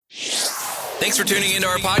Thanks for tuning into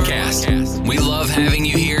our podcast. We love having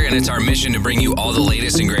you here, and it's our mission to bring you all the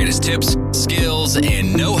latest and greatest tips, skills,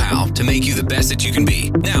 and know-how to make you the best that you can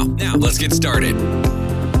be. Now, let's get started.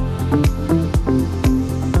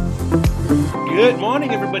 Good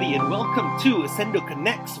morning, everybody, and welcome to Ascendo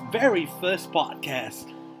Connect's very first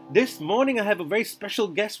podcast. This morning, I have a very special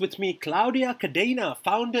guest with me, Claudia, Cadena,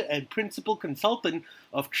 founder and principal consultant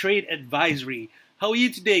of Trade Advisory. How are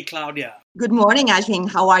you today, Claudia? Good morning, Ashwin.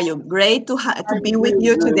 How are you? Great to be with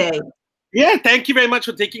you today. Yeah, thank you very much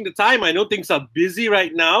for taking the time. I know things are busy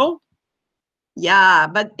right now. Yeah,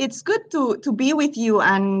 but it's good to be with you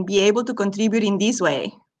and be able to contribute in this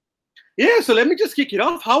way. Yeah, so let me just kick it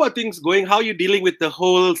off. How are things going? How are you dealing with the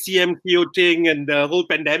whole CMCO thing and the whole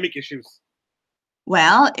pandemic issues?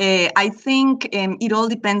 Well, I think it all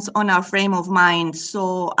depends on our frame of mind.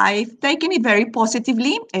 So I've taken it very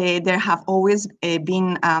positively. There have always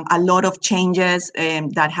been a lot of changes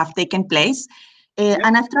that have taken place.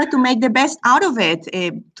 And I've tried to make the best out of it.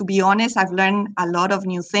 To be honest, I've learned a lot of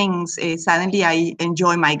new things. Suddenly, I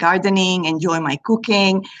enjoy my gardening, enjoy my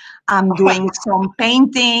cooking. I'm doing some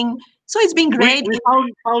painting. So it's been great. We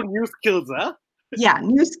found new skills, huh? Yeah,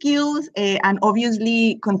 new skills and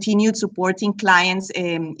obviously continued supporting clients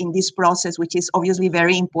in this process, which is obviously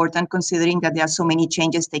very important considering that there are so many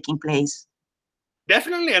changes taking place.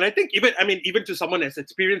 Definitely, and I think even to someone as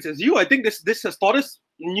experienced as you, I think this has taught us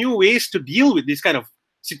new ways to deal with these kind of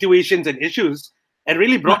situations and issues, and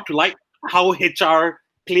really brought to light how HR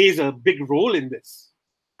plays a big role in this.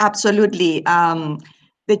 Absolutely,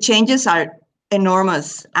 the changes are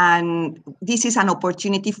enormous, and this is an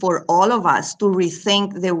opportunity for all of us to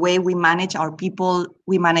rethink the way we manage our people,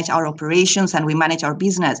 we manage our operations, and we manage our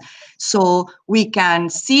business. So we can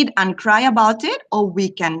sit and cry about it, or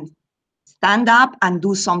we can stand up and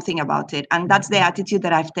do something about it. And that's the attitude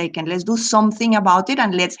that I've taken. Let's do something about it,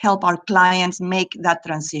 and let's help our clients make that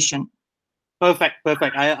transition. Perfect.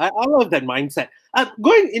 I love that mindset.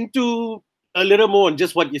 Going into a little more on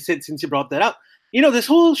just what you said, since you brought that up, this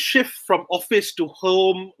whole shift from office to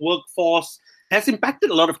home workforce has impacted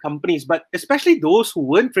a lot of companies, but especially those who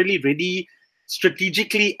weren't really ready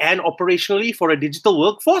strategically and operationally for a digital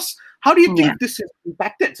workforce. How do you think this has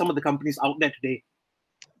impacted some of the companies out there today?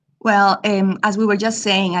 Well, as we were just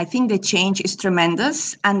saying, I think the change is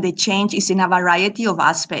tremendous, and the change is in a variety of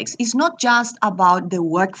aspects. It's not just about the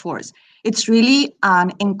workforce. It's really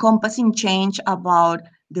an encompassing change about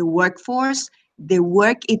the workforce, the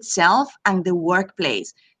work itself, and the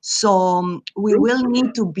workplace. So we will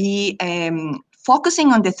need to be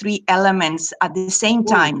focusing on the three elements at the same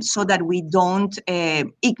time so that we don't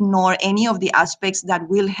ignore any of the aspects that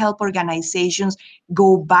will help organizations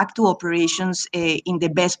go back to operations in the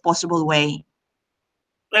best possible way.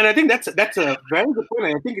 And I think that's a very good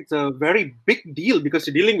point. I think it's a very big deal because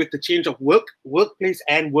you're dealing with the change of workplace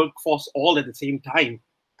and workforce all at the same time.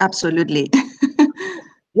 Absolutely.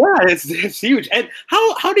 Yeah, it's huge. And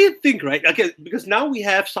how do you think, right? Okay, because now we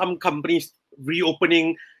have some companies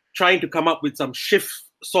reopening, trying to come up with some shift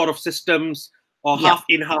sort of systems or half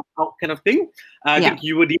in, half out kind of thing. I think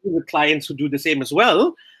you were dealing with clients who do the same as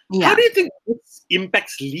well. Yeah. How do you think this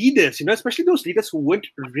impacts leaders, especially those leaders who weren't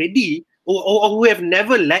ready or who have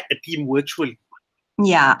never led a team virtually?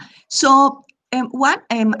 Yeah. So what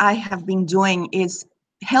I have been doing is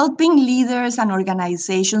helping leaders and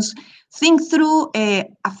organizations think through a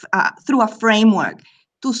framework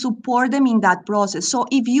to support them in that process. So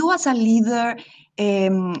if you as a leader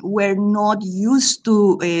were not used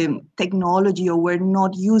to technology or were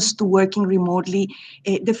not used to working remotely,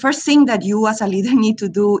 the first thing that you as a leader need to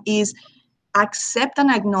do is accept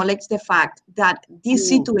and acknowledge the fact that this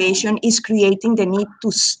situation is creating the need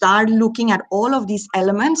to start looking at all of these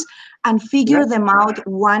elements and figure them out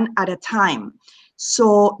one at a time.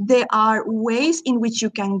 So there are ways in which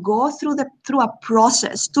you can go through a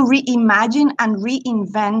process to reimagine and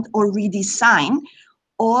reinvent or redesign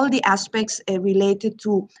all the aspects related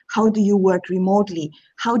to how do you work remotely?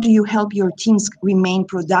 How do you help your teams remain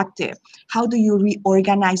productive? How do you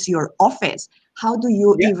reorganize your office? How do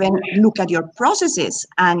you even look at your processes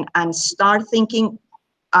and start thinking,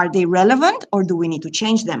 are they relevant or do we need to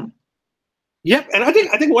change them? Yep, and I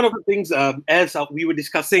think one of the things, as we were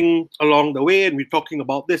discussing along the way, and we're talking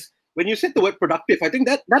about this, when you said the word productive, I think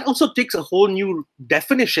that also takes a whole new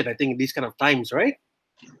definition, I think, in these kind of times, right?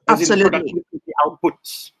 Absolutely.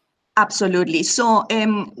 Outputs. Absolutely. So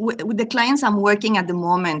with the clients I'm working at the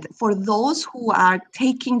moment, for those who are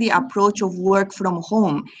taking the approach of work from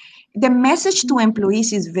home, the message to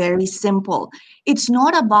employees is very simple. It's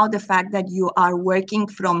not about the fact that you are working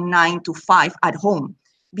from 9 to 5 at home.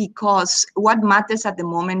 because what matters at the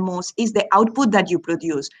moment most is the output that you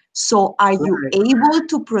produce. So are you able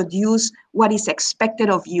to produce what is expected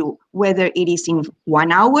of you, whether it is in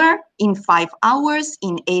 1 hour, in 5 hours,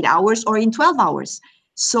 in 8 hours, or in 12 hours?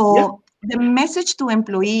 So the message to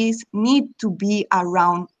employees need to be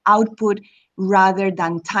around output rather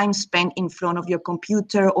than time spent in front of your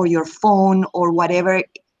computer or your phone or whatever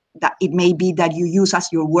that it may be that you use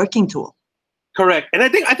as your working tool. Correct. And I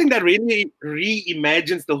think that really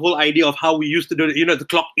reimagines the whole idea of how we used to do it, the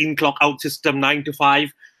clock in, clock out system, 9 to 5.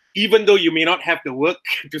 Even though you may not have the work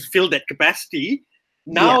to fill that capacity,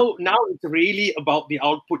 now it's really about the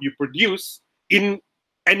output you produce in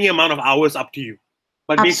any amount of hours up to you.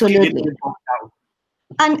 But Absolutely. basically, it's down.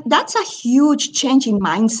 And that's a huge change in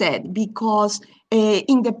mindset, because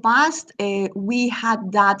in the past, we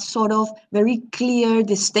had that sort of very clear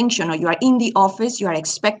distinction. Or you are in the office, you are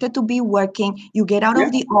expected to be working, you get out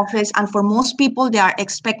of the office, and for most people, they are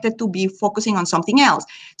expected to be focusing on something else.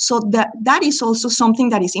 So that is also something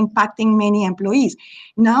that is impacting many employees.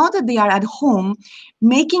 Now that they are at home,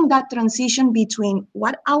 making that transition between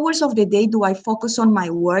what hours of the day do I focus on my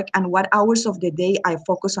work and what hours of the day I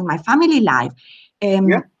focus on my family life.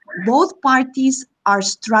 Both parties are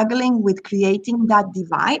struggling with creating that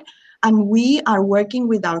divide, and we are working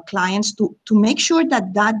with our clients to make sure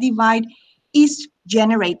that that divide is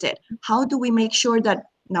generated. How do we make sure that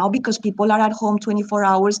now, because people are at home 24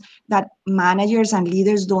 hours, that managers and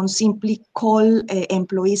leaders don't simply call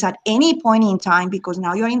employees at any point in time, because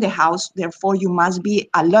now you're in the house, therefore you must be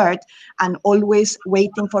alert and always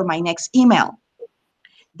waiting for my next email.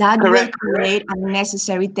 That will create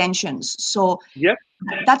unnecessary tensions. So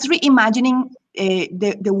that's reimagining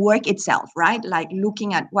the work itself, right? Like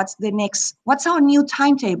looking at what's our new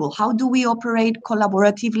timetable? How do we operate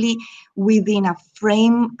collaboratively within a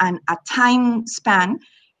frame and a time span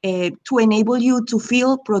to enable you to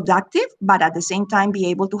feel productive, but at the same time be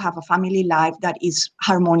able to have a family life that is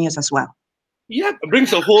harmonious as well. Yeah, it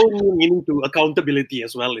brings a whole new meaning to accountability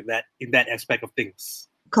as well in that aspect of things.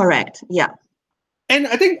 Correct. Yeah. And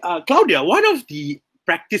I think, Claudia, one of the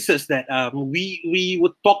practices that we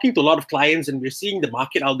were talking to a lot of clients and we're seeing the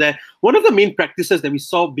market out there, one of the main practices that we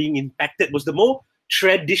saw being impacted was the more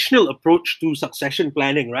traditional approach to succession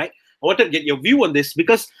planning, right? I wanted to get your view on this,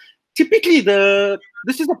 because typically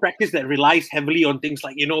this is a practice that relies heavily on things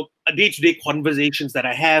like, day-to-day conversations that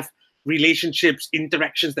I have, relationships,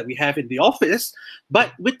 interactions that we have in the office.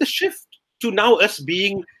 But with the shift to now us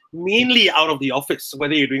being mainly out of the office,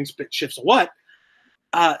 whether you're doing split shifts or what,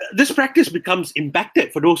 this practice becomes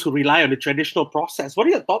impacted for those who rely on the traditional process. What are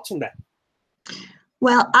your thoughts on that?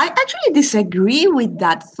 Well, I actually disagree with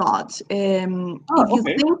that thought.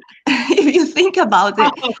 If you think about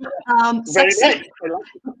it,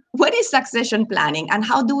 what is succession planning and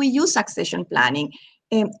how do we use succession planning?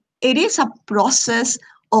 It is a process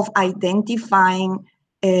of identifying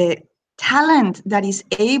talent that is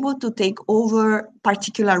able to take over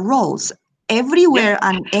particular roles everywhere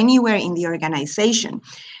and anywhere in the organization.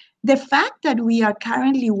 The fact that we are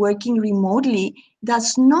currently working remotely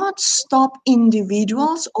does not stop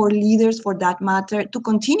individuals or leaders, for that matter, to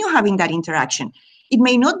continue having that interaction. It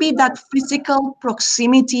may not be that physical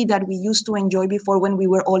proximity that we used to enjoy before when we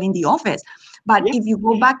were all in the office. But if you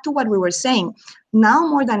go back to what we were saying, now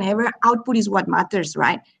more than ever, output is what matters,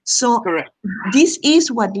 right? So this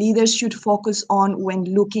is what leaders should focus on when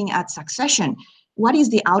looking at succession. What is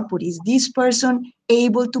the output? Is this person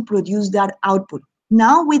able to produce that output?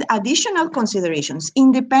 Now, with additional considerations,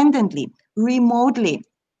 independently, remotely,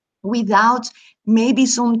 without maybe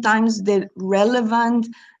sometimes the relevant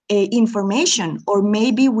information, or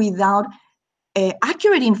maybe without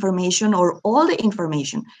accurate information or all the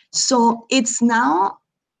information. So it's now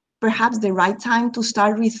perhaps the right time to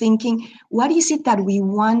start rethinking what is it that we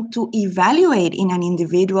want to evaluate in an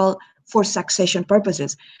individual for succession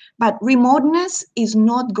purposes. But remoteness is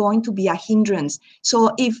not going to be a hindrance.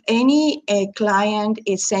 So if any client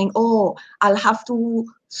is saying, oh, I'll have to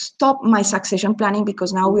stop my succession planning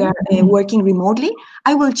because now we are working remotely,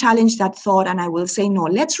 I will challenge that thought and I will say, no,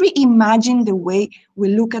 let's reimagine the way we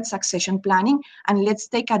look at succession planning, and let's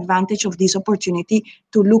take advantage of this opportunity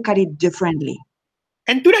to look at it differently.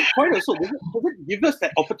 And to that point also, does it give us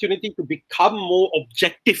that opportunity to become more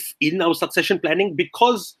objective in our succession planning?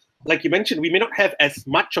 Because, like you mentioned, we may not have as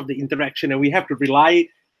much of the interaction and we have to rely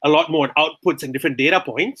a lot more on outputs and different data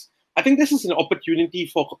points. I think this is an opportunity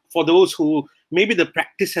for those who maybe the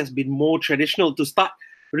practice has been more traditional to start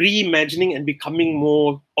reimagining and becoming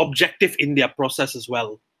more objective in their process as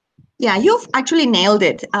well. Yeah, you've actually nailed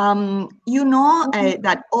it.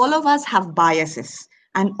 That all of us have biases,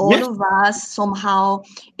 and all of us somehow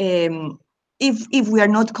if we are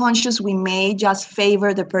not conscious, we may just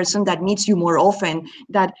favor the person that meets you more often,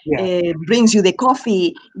 that brings you the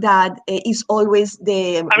coffee, that is always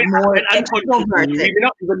the more unconsciously, we extroverted. may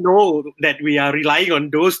not even know that we are relying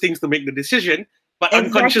on those things to make the decision, but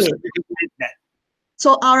unconsciously we did that.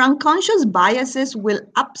 So our unconscious biases will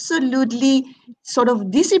absolutely sort of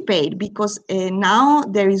dissipate, because now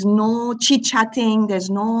there is no chit-chatting, there's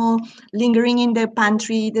no lingering in the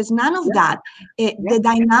pantry, there's none of that. The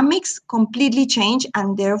dynamics completely change,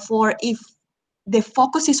 and therefore, if the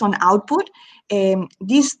focus is on output,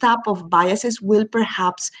 this type of biases will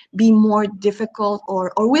perhaps be more difficult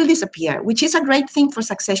or will disappear, which is a great thing for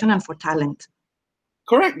succession and for talent.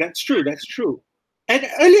 Correct. That's true. That's true. And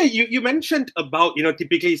earlier you mentioned about,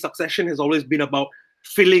 typically succession has always been about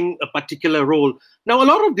filling a particular role. Now, a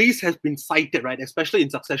lot of these has been cited, right, especially in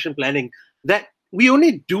succession planning, that we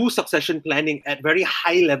only do succession planning at very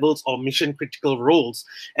high levels or mission critical roles.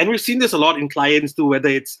 And we've seen this a lot in clients too, whether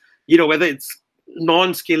it's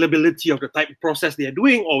non-scalability of the type of process they are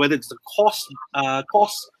doing, or whether it's the cost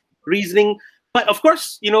reasoning. But of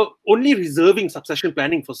course, only reserving succession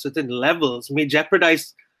planning for certain levels may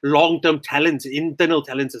jeopardize long-term talents, internal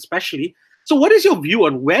talents especially. So what is your view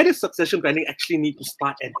on where does succession planning actually need to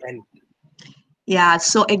start and end? Yeah,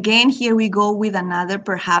 so again, here we go with another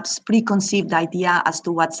perhaps preconceived idea as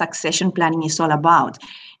to what succession planning is all about.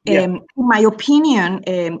 In my opinion,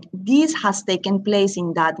 this has taken place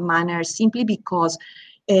in that manner simply because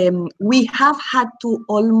we have had to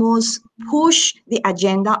almost push the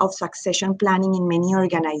agenda of succession planning in many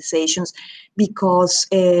organizations because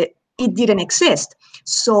it didn't exist.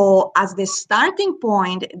 So as the starting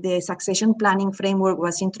point, the succession planning framework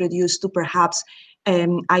was introduced to perhaps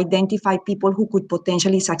identify people who could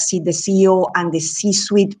potentially succeed the CEO and the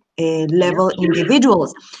C-suite level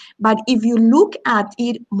individuals. But if you look at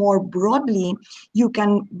it more broadly, you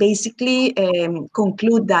can basically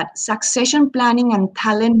conclude that succession planning and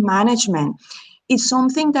talent management is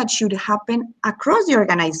something that should happen across the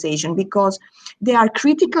organization, because there are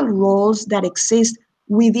critical roles that exist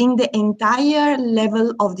within the entire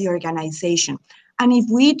level of the organization. And if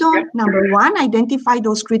we don't, number one, identify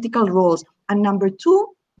those critical roles, and number two,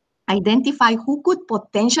 identify who could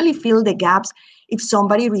potentially fill the gaps if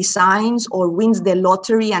somebody resigns or wins the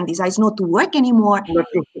lottery and decides not to work anymore,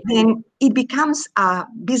 then it becomes a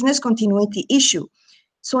business continuity issue.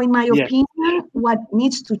 So in my opinion, what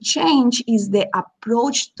needs to change is the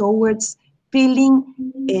approach towards filling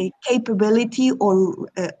capability or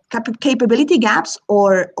capability gaps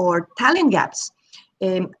or talent gaps.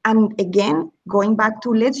 And again, going back to,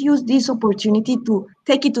 let's use this opportunity to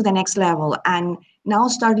take it to the next level and now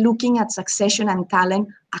start looking at succession and talent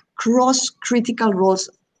across critical roles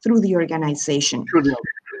through the organization.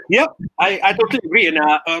 Yep, I totally agree.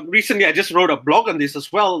 And recently I just wrote a blog on this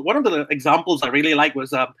as well. One of the examples I really like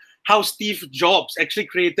was how Steve Jobs actually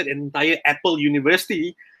created an entire Apple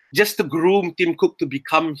university just to groom Tim Cook to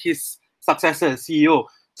become his successor as CEO.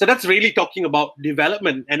 So that's really talking about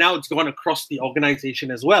development. And now it's gone across the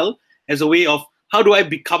organization as well as a way of, how do I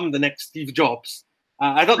become the next Steve Jobs?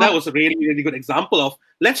 I thought that was a really, really good example of,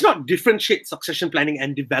 let's not differentiate succession planning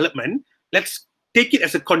and development. Let's take it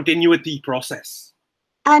as a continuity process.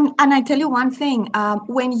 And I tell you one thing,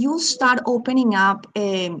 when you start opening up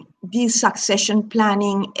these succession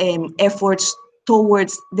planning efforts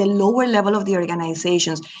towards the lower level of the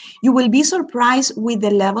organizations, you will be surprised with the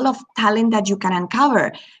level of talent that you can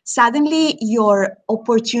uncover. Suddenly, your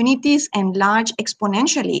opportunities enlarge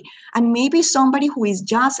exponentially. And maybe somebody who is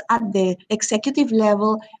just at the executive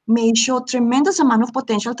level may show tremendous amount of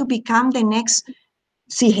potential to become the next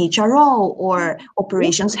CHRO or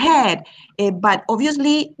operations head, but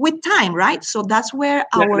obviously with time, right? So that's where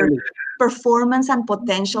our performance and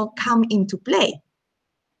potential come into play.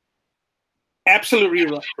 Absolutely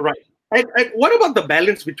right. And what about the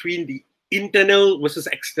balance between the internal versus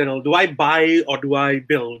external? Do I buy or do I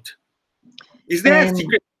build? Is there a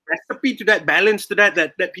secret recipe to that balance, to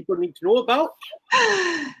that people need to know about?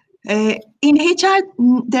 In HR,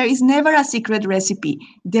 there is never a secret recipe.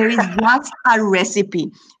 There is just a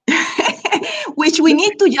recipe, which we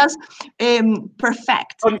need to just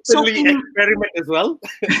perfect. Constantly experiment as well.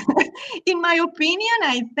 In my opinion,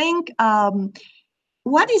 I think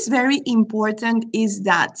what is very important is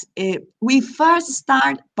that we first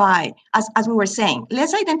start by, as we were saying,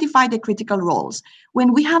 let's identify the critical roles.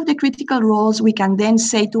 When we have the critical roles, we can then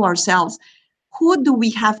say to ourselves, who do we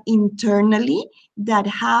have internally that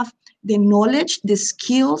have the knowledge, the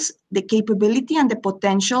skills, the capability, and the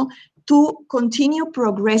potential to continue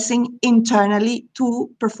progressing internally to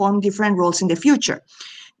perform different roles in the future?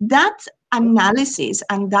 That analysis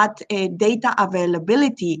and that data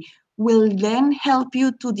availability will then help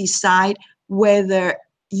you to decide whether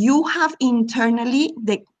you have internally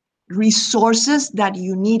the resources that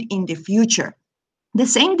you need in the future. The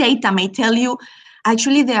same data may tell you,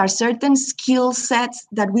 actually, there are certain skill sets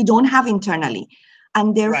that we don't have internally.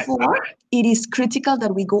 And therefore, it is critical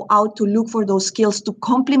that we go out to look for those skills to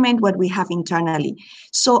complement what we have internally.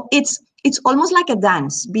 So it's almost like a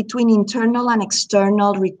dance between internal and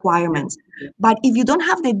external requirements. But if you don't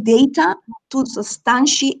have the data to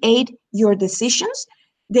substantiate your decisions,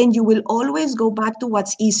 then you will always go back to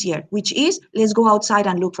what's easier, which is let's go outside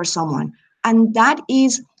and look for someone. And that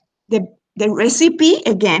is the recipe,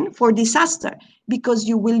 again, for disaster, because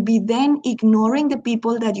you will be then ignoring the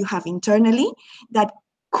people that you have internally that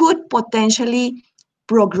could potentially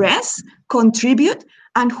progress, contribute,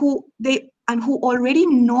 and who already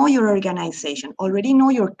know your organization, already know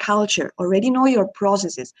your culture, already know your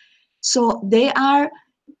processes. So they are,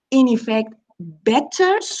 in effect,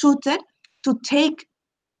 better suited to take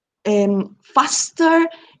faster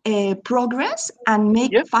progress and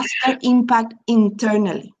make faster impact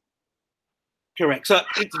internally. Correct. So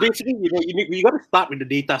it's basically, you got to start with the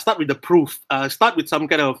data, start with the proof, start with some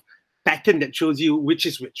kind of pattern that shows you which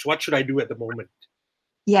is which. What should I do at the moment?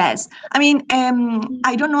 Yes. I mean,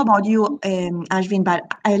 I don't know about you, Ashvin, but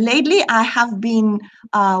lately I have been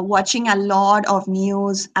watching a lot of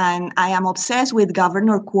news, and I am obsessed with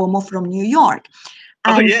Governor Cuomo from New York.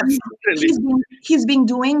 And he's been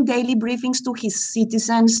doing daily briefings to his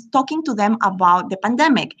citizens, talking to them about the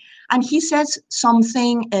pandemic. And he says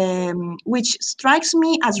something which strikes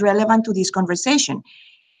me as relevant to this conversation.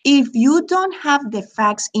 If you don't have the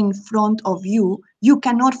facts in front of you, you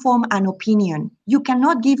cannot form an opinion. You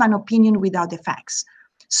cannot give an opinion without the facts.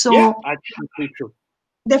 So true.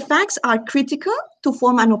 The facts are critical to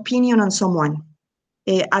form an opinion on someone.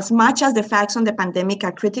 As much as the facts on the pandemic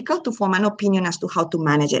are critical to form an opinion as to how to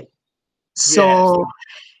manage it. So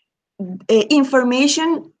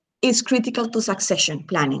information is critical to succession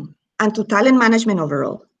planning and to talent management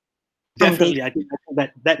overall. Definitely. I think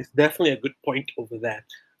that is definitely a good point over there.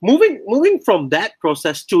 Moving from that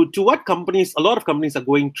process to what a lot of companies are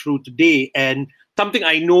going through today, and something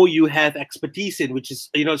I know you have expertise in, which is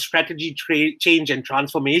strategy, change, and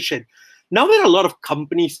transformation. Now that a lot of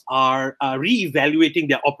companies are reevaluating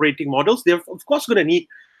their operating models, they're of course going to need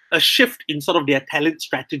a shift in sort of their talent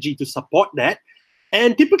strategy to support that.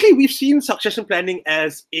 And typically, we've seen succession planning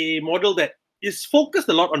as a model that is focused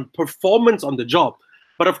a lot on performance on the job.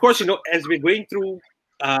 But of course, as we're going through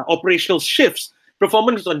operational shifts,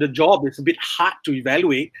 performance on the job is a bit hard to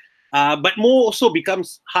evaluate, but more also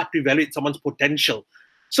becomes hard to evaluate someone's potential.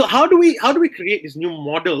 So how do we create this new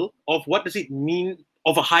model of what does it mean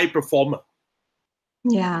of a high performer?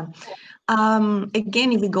 Yeah.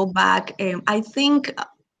 Again, if we go back, I think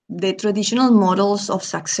the traditional models of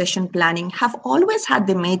succession planning have always had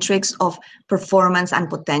the matrix of performance and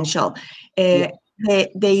potential. The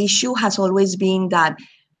issue has always been that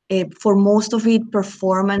for most of it,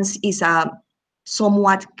 performance is a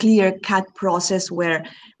somewhat clear-cut process where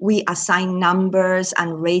we assign numbers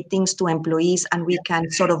and ratings to employees, and we can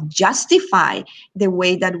sort of justify the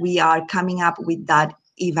way that we are coming up with that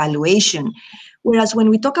evaluation. Whereas when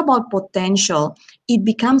we talk about potential, it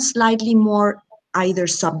becomes slightly more either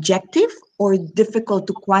subjective or difficult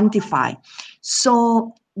to quantify.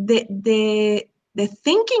 So the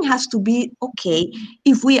thinking has to be, okay,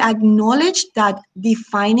 if we acknowledge that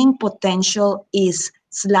defining potential is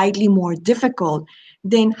slightly more difficult,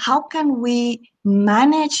 then how can we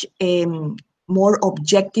manage more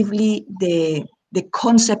objectively the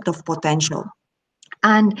concept of potential?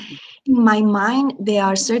 And in my mind, there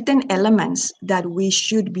are certain elements that we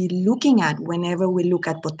should be looking at whenever we look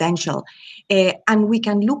at potential. And we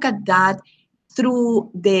can look at that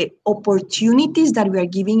through the opportunities that we are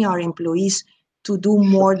giving our employees to do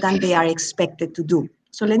more than they are expected to do.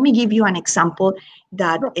 So let me give you an example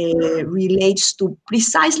that relates to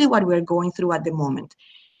precisely what we're going through at the moment.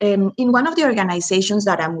 In one of the organizations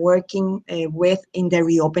that I'm working with in the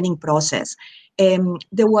reopening process,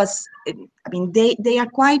 there was, they are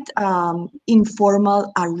quite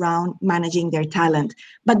informal around managing their talent,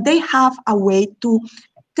 but they have a way to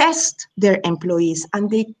test their employees, and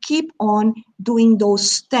they keep on doing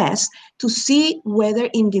those tests to see whether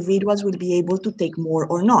individuals will be able to take more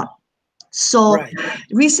or not. So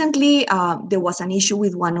recently, there was an issue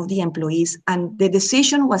with one of the employees, and the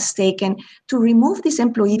decision was taken to remove this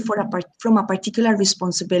employee from a particular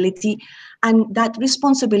responsibility, and that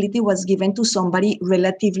responsibility was given to somebody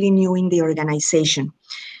relatively new in the organization.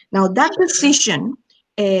 Now, that decision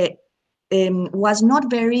was not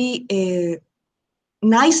very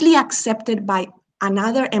nicely accepted by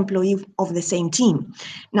another employee of the same team.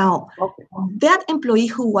 Now, Okay. that employee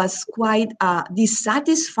who was quite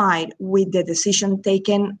dissatisfied with the decision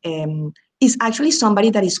taken is actually somebody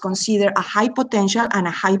that is considered a high potential and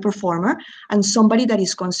a high performer, and somebody that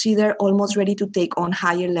is considered almost ready to take on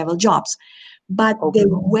higher level jobs. But the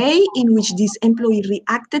way in which this employee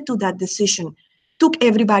reacted to that decision took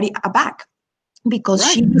everybody aback, because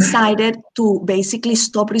she decided to basically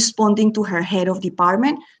stop responding to her head of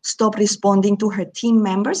department, stop responding to her team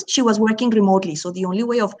members. She was working remotely, so the only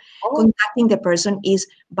way of contacting the person is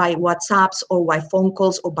by WhatsApps or by phone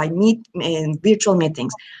calls or by virtual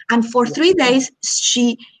meetings. And for 3 days,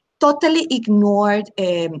 she totally ignored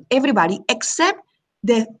everybody except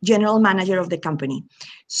the general manager of the company.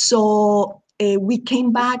 So we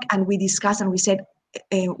came back and we discussed and we said,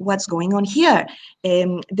 what's going on here?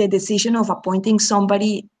 The decision of appointing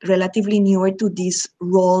somebody relatively newer to this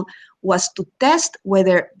role was to test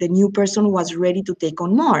whether the new person was ready to take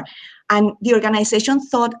on more. And the organization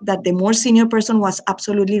thought that the more senior person was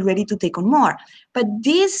absolutely ready to take on more. But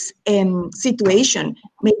this situation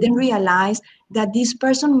made them realize that this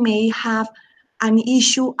person may have an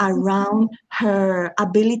issue around her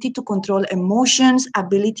ability to control emotions,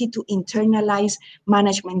 ability to internalize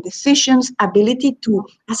management decisions, ability to,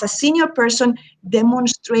 as a senior person,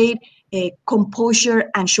 demonstrate composure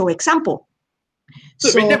and show example. So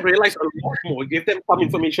it made them realize a lot more. It gave them some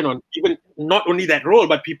information on even not only that role,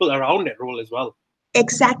 but people around that role as well.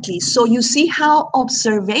 Exactly. So you see how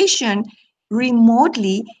observation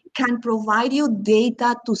remotely can provide you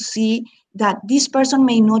data to see that this person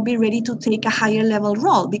may not be ready to take a higher level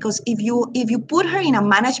role, because if you put her in a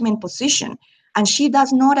management position and she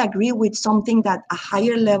does not agree with something that a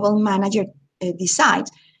higher level manager decides,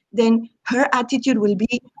 then her attitude will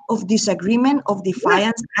be of disagreement, of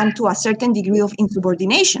defiance, and to a certain degree of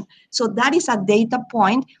insubordination. So that is a data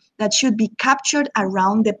point that should be captured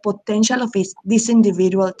around the potential of this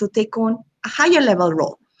individual to take on a higher level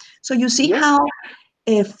role. So you see how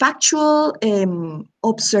factual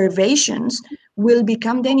observations will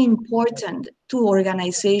become then important to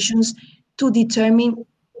organizations to determine,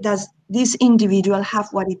 does this individual have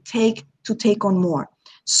what it takes to take on more?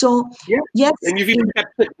 So yes, and you've even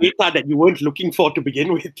captured data that you weren't looking for to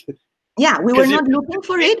begin with. Yeah, we were not looking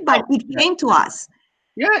for it, but it came to us.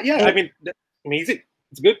 Yeah. I mean, that's amazing.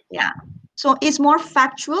 It's good. Yeah. So it's more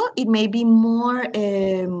factual. It may be more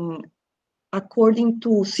according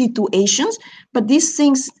to situations, but these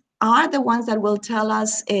things are the ones that will tell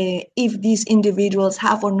us if these individuals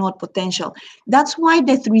have or not potential. That's why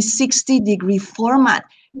the 360-degree format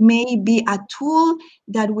may be a tool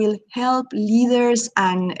that will help leaders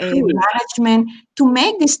and management to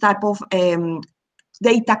make this type of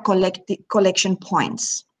data collection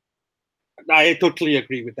points. I totally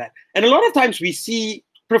agree with that. And a lot of times we see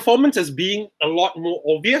performance as being a lot more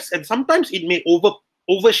obvious, and sometimes it may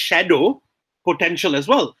overshadow potential as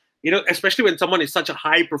well. You know, especially when someone is such a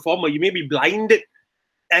high performer, you may be blinded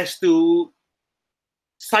as to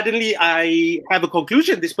suddenly I have a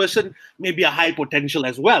conclusion this person may be a high potential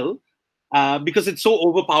as well, because it's so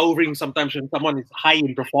overpowering sometimes when someone is high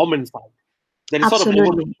in performance side. There is sort of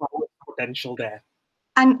overpowered potential there.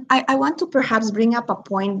 And I want to perhaps bring up a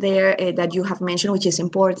point there that you have mentioned, which is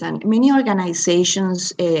important. Many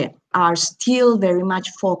organizations are still very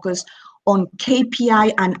much focused on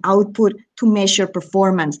KPI and output to measure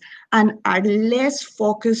performance, and are less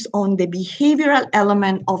focused on the behavioral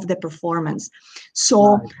element of the performance.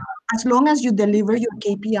 So as long as you deliver your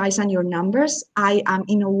KPIs and your numbers, I am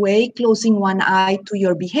in a way closing one eye to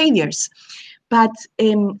your behaviors. But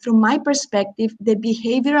from my perspective, the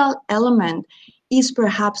behavioral element is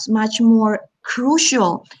perhaps much more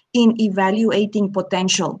crucial in evaluating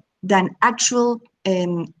potential than actual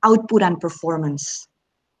output and performance.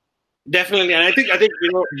 Definitely, and I think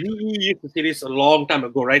we used to say this a long time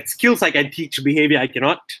ago, right? Skills I can teach, behavior I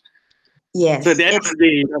cannot. Yes. So at the end of the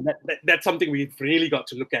day, that's something we've really got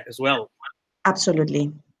to look at as well.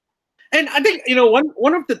 Absolutely. And I think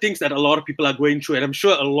one of the things that a lot of people are going through, and I'm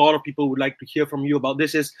sure a lot of people would like to hear from you about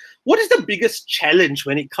this, is what is the biggest challenge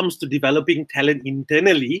when it comes to developing talent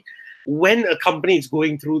internally when a company is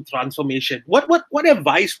going through transformation? What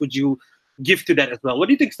advice would you give to that as well? What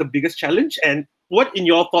do you think is the biggest challenge, and what, in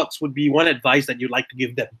your thoughts, would be one advice that you'd like to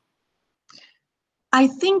give them? I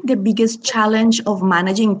think the biggest challenge of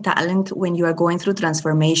managing talent when you are going through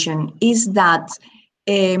transformation is that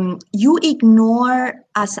you ignore,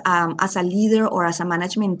 as a leader or as a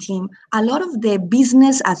management team, a lot of the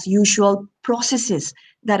business as usual processes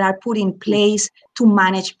that are put in place to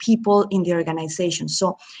manage people in the organization.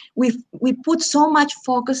 So we put so much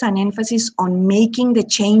focus and emphasis on making the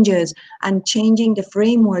changes and changing the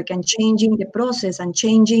framework and changing the process and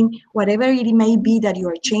changing whatever it may be that you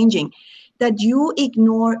are changing, that you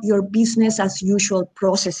ignore your business as usual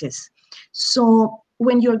processes. So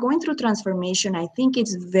when you're going through transformation, I think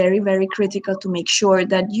it's very, very critical to make sure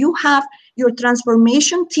that you have your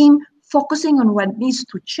transformation team focusing on what needs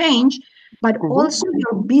to change, but also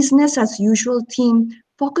your business as usual team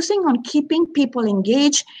focusing on keeping people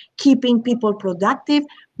engaged, keeping people productive,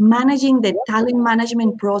 managing the talent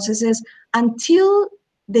management processes until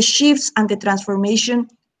the shifts and the transformation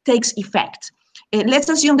takes effect. Let's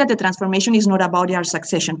assume that the transformation is not about our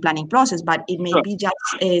succession planning process, but it may be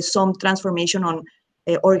just some transformation on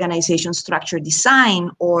organization structure design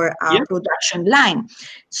or a production line.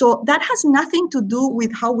 So that has nothing to do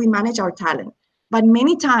with how we manage our talent. But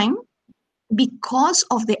many times, because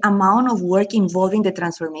of the amount of work involved in the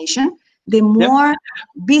transformation, the more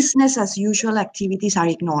business as usual activities are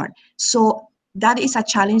ignored. So that is a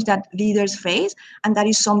challenge that leaders face, and that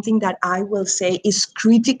is something that I will say is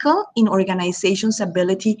critical in organizations'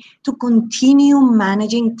 ability to continue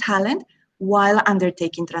managing talent while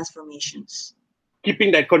undertaking transformations.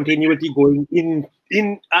 Keeping that continuity going in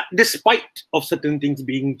despite of certain things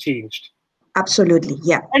being changed. Absolutely,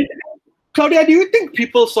 yeah. And Claudia, do you think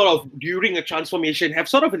people sort of during a transformation have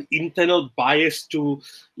sort of an internal bias to,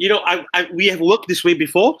 we have worked this way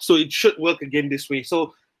before, so it should work again this way.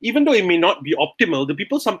 So even though it may not be optimal, the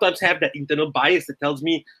people sometimes have that internal bias that tells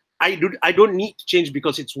me I don't need to change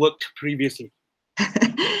because it's worked previously.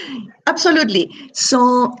 Absolutely.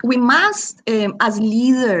 So we must, as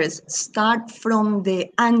leaders, start from the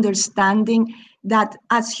understanding that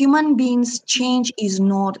as human beings, change is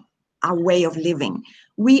not a way of living.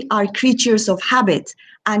 We are creatures of habit,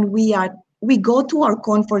 and we go to our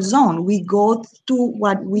comfort zone. We go to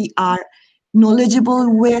what we are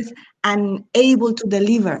knowledgeable with and able to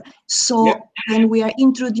deliver. So when we are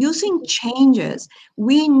introducing changes,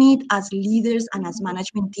 we need as leaders and as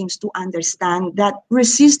management teams to understand that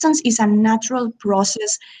resistance is a natural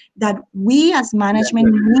process that we as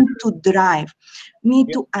management need to drive, need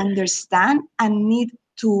to understand, and need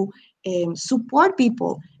to support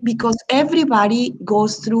people, because everybody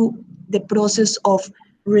goes through the process of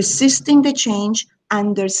resisting the change,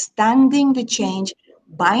 understanding the change,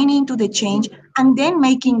 buying into the change, and then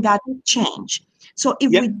making that change. So if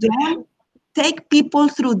we don't take people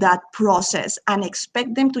through that process and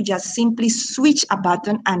expect them to just simply switch a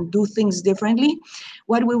button and do things differently,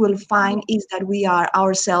 what we will find is that we are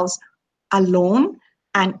ourselves alone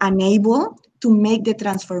and unable to make the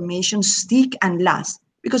transformation stick and last,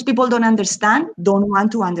 because people don't understand, don't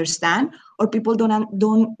want to understand, or people don't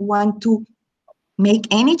want to make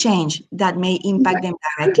any change that may impact them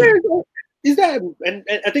directly. Is that, and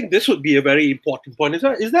I think this would be a very important point,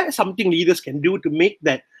 is there something leaders can do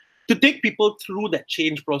to take people through that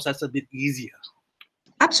change process a bit easier?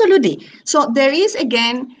 Absolutely. So there is,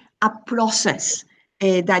 again, a process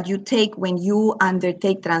that you take when you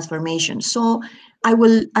undertake transformation. So I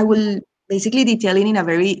will basically detail it in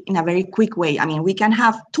a very quick way. I mean, we can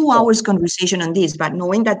have 2 hours conversation on this, but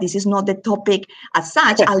knowing that this is not the topic as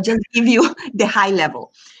such, I'll just give you the high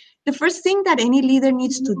level. The first thing that any leader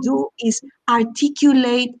needs to do is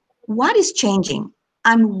articulate what is changing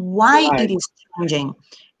and why it is changing.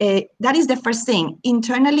 That is the first thing.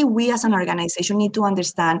 Internally, we as an organization need to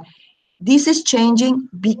understand this is changing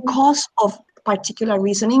because of particular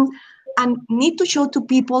reasoning, and need to show to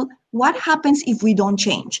people what happens if we don't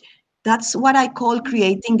change. That's what I call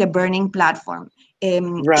creating the burning platform.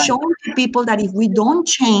 Showing to people that if we don't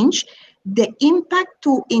change, the impact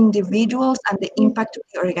to individuals and the impact to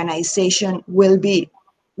the organization will be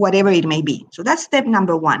whatever it may be. So that's step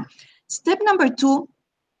number 1. Step number 2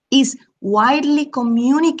 is widely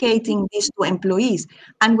communicating this to employees.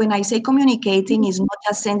 And when I say communicating, is not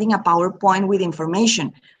just sending a PowerPoint with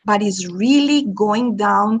information, but is really going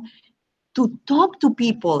down to talk to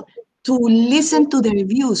people, to listen to the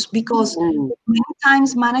reviews, because many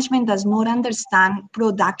times management does not understand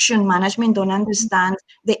production, management don't understand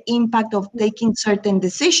the impact of taking certain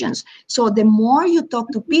decisions. So the more you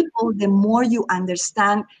talk to people, the more you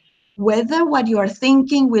understand whether what you are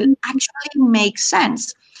thinking will actually make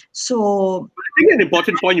sense. So I think an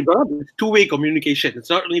important point you brought up is two-way communication. It's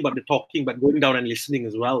not only about the talking, but going down and listening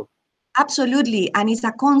as well. Absolutely, and it's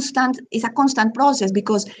a constant process,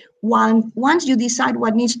 because once you decide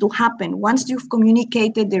what needs to happen, once you've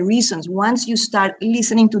communicated the reasons, once you start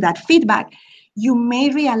listening to that feedback, you may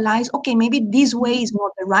realize, okay, maybe this way is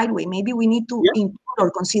not the right way. Maybe we need to include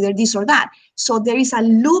or consider this or that. So there is a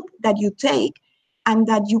loop that you take and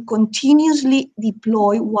that you continuously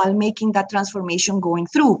deploy while making that transformation going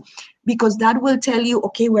through, because that will tell you,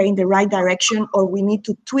 okay, we're in the right direction, or we need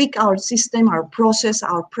to tweak our system, our process,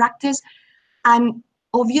 our practice. And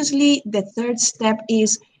obviously, the third step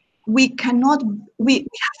is we have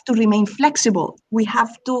to remain flexible. We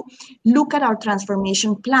have to look at our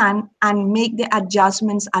transformation plan and make the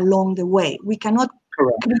adjustments along the way. We cannot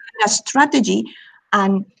create a strategy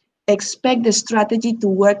and expect the strategy to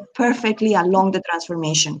work perfectly along the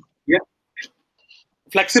transformation. Yeah.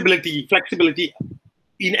 Flexibility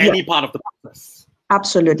in any part of the process.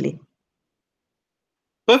 Absolutely.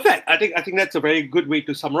 Perfect. I think that's a very good way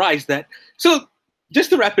to summarize that. So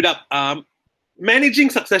just to wrap it up, managing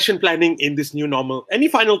succession planning in this new normal. Any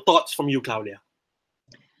final thoughts from you, Claudia?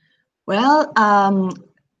 Well,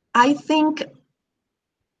 I think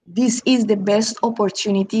this is the best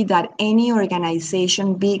opportunity that any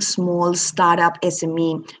organization, big, small, startup,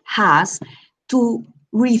 SME, has to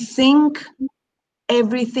rethink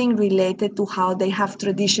everything related to how they have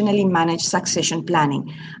traditionally managed succession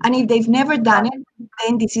planning. And if they've never done it,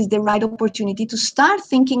 then this is the right opportunity to start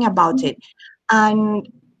thinking about it and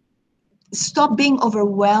stop being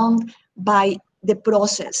overwhelmed by the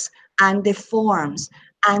process and the forms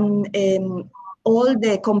and all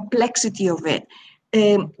the complexity of it.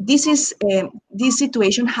 This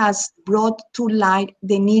situation has brought to light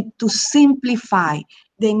the need to simplify,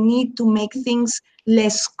 the need to make things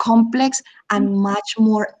less complex and much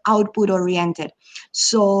more output oriented.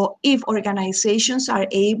 So if organizations are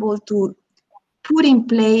able to put in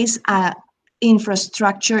place a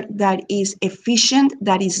infrastructure that is efficient,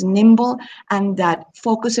 that is nimble, and that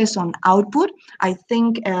focuses on output, I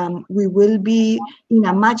think we will be in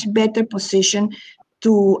a much better position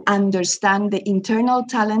to understand the internal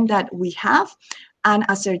talent that we have and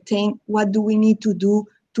ascertain what do we need to do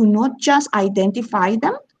to not just identify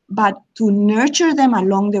them, but to nurture them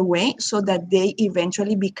along the way so that they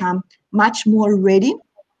eventually become much more ready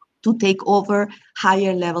to take over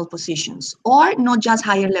higher level positions, or not just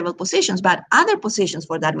higher level positions, but other positions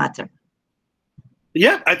for that matter.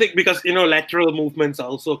 Yeah, I think because, lateral movements are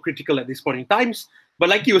also critical at this point in times. But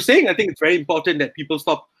like you were saying, I think it's very important that people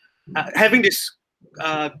stop having this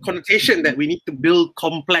connotation that we need to build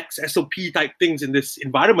complex SOP type things in this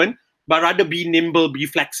environment, but rather be nimble, be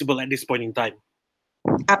flexible at this point in time.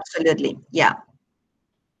 Absolutely. Yeah.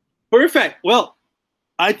 Perfect. Well,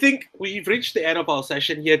 I think we've reached the end of our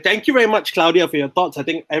session here. Thank you very much, Claudia, for your thoughts. I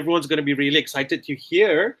think everyone's going to be really excited to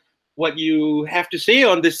hear what you have to say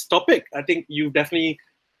on this topic. I think you definitely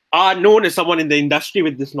are known as someone in the industry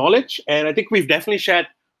with this knowledge, and I think you've definitely shared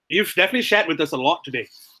with us a lot today.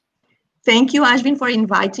 Thank you, Ashwin, for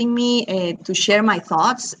inviting me to share my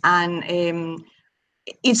thoughts. And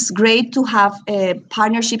it's great to have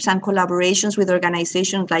partnerships and collaborations with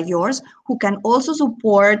organizations like yours who can also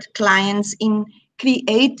support clients in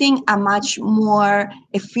creating a much more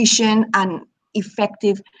efficient and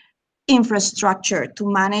effective infrastructure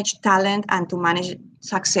to manage talent and to manage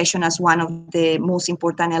succession as one of the most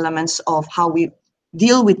important elements of how we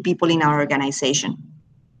deal with people in our organization.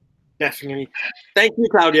 Definitely. Thank you,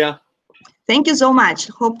 Claudia. Thank you so much.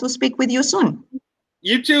 Hope to speak with you soon.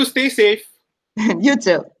 You too. Stay safe. You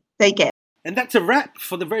too. Take care. And that's a wrap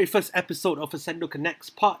for the very first episode of Ascendo Connects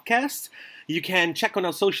podcast. You can check on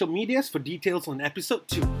our social medias for details on episode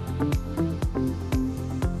 2.